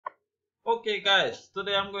Okay guys,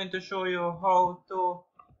 today I'm going to show you how to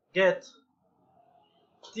get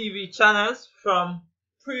TV channels from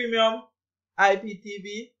premium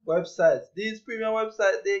IPTV websites. These premium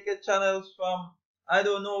websites, they get channels from I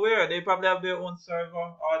don't know where. They probably have their own server,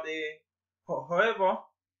 or however,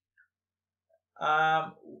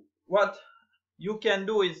 what you can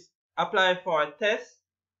do is apply for a test,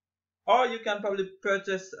 or you can probably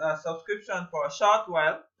purchase a subscription for a short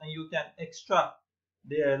while and you can extract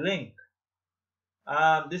their link.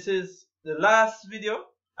 This is the last video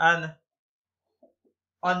and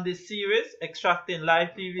on this series, extracting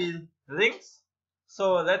live TV links.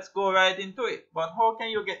 So let's go right into it. But how can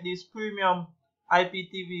you get this premium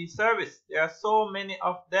IPTV service? There are so many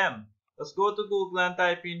of them. Let's go to Google and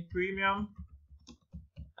type in premium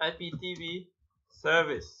IPTV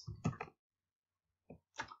service.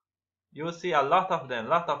 You'll see a lot of them,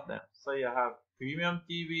 So you have premium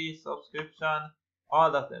TV subscription,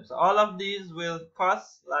 all of them. So all of these will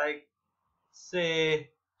cost like,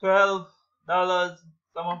 say, $12.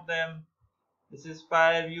 Some of them, this is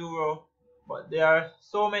 €5, but there are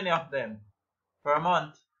so many of them per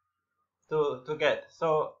month to get.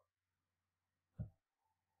 So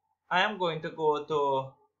I am going to go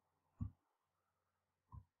to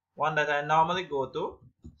one that I normally go to,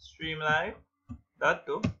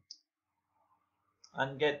 streamlive.to,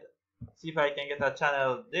 and see if I can get a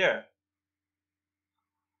channel there.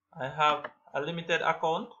 I have a limited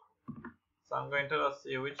account, so I'm going to just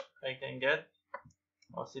see which I can get.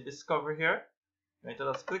 I'll see discover here. I'm going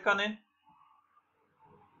to just click on it.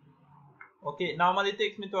 Okay, normally it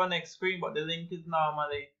takes me to our next screen, but the link is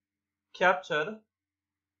normally captured.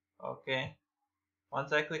 Okay,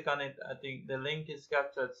 once I click on it, I think the link is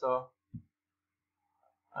captured. So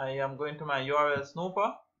I am going to my URL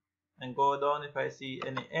snooper and go down if I see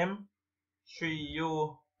any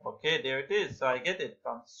M3U. Okay, there it is. So I get it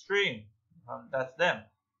from stream. That's them.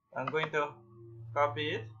 I'm going to copy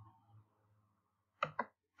it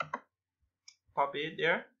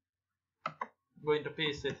there. I'm going to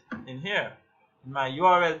paste it in here in my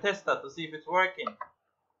URL tester to see if it's working.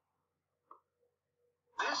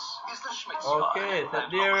 This is the okay, so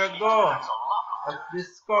there we go. That's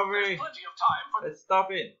discovery. Let's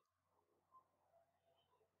stop it.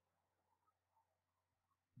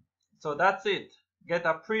 So that's it. Get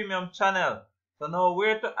a premium channel. So now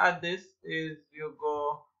where to add this is you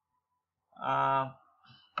go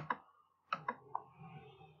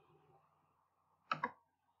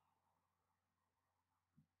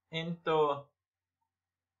into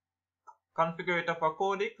Configurator for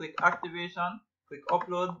Kodi, click activation, click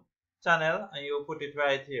upload channel, and you put it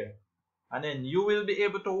right here. And then you will be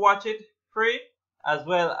able to watch it free, as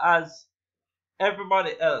well as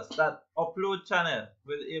everybody else that upload channel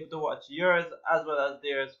will be able to watch yours as well as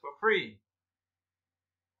theirs for free.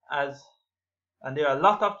 And there are a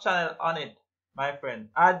lot of channels on it, my friend.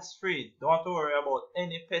 Ads free. Don't worry about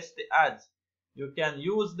any pesky ads. You can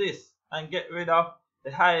use this and get rid of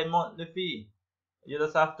the high monthly fee. You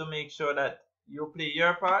just have to make sure that you play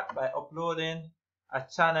your part by uploading a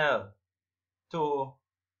channel to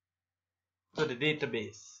the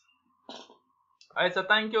database. Alright, so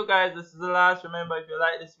thank you guys. This is the last. Remember, if you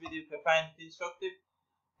like this video, if you find it instructive,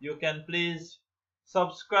 you can please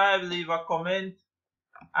subscribe, leave a comment,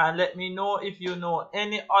 and let me know if you know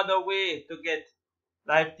any other way to get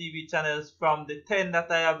live TV channels from the 10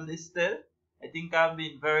 that I have listed. I think I've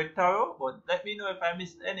been very thorough, but let me know if I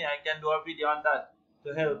missed any. I can do a video on that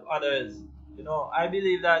to help others. You know, I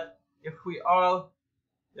believe that if we all,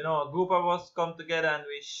 a group of us come together and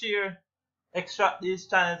we extract these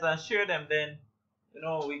channels and share them, then,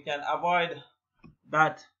 we can avoid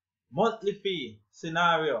that monthly fee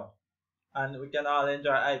scenario, and we can all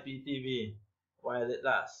enjoy IPTV while it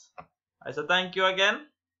lasts. Alright, so thank you again.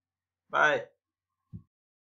 Bye.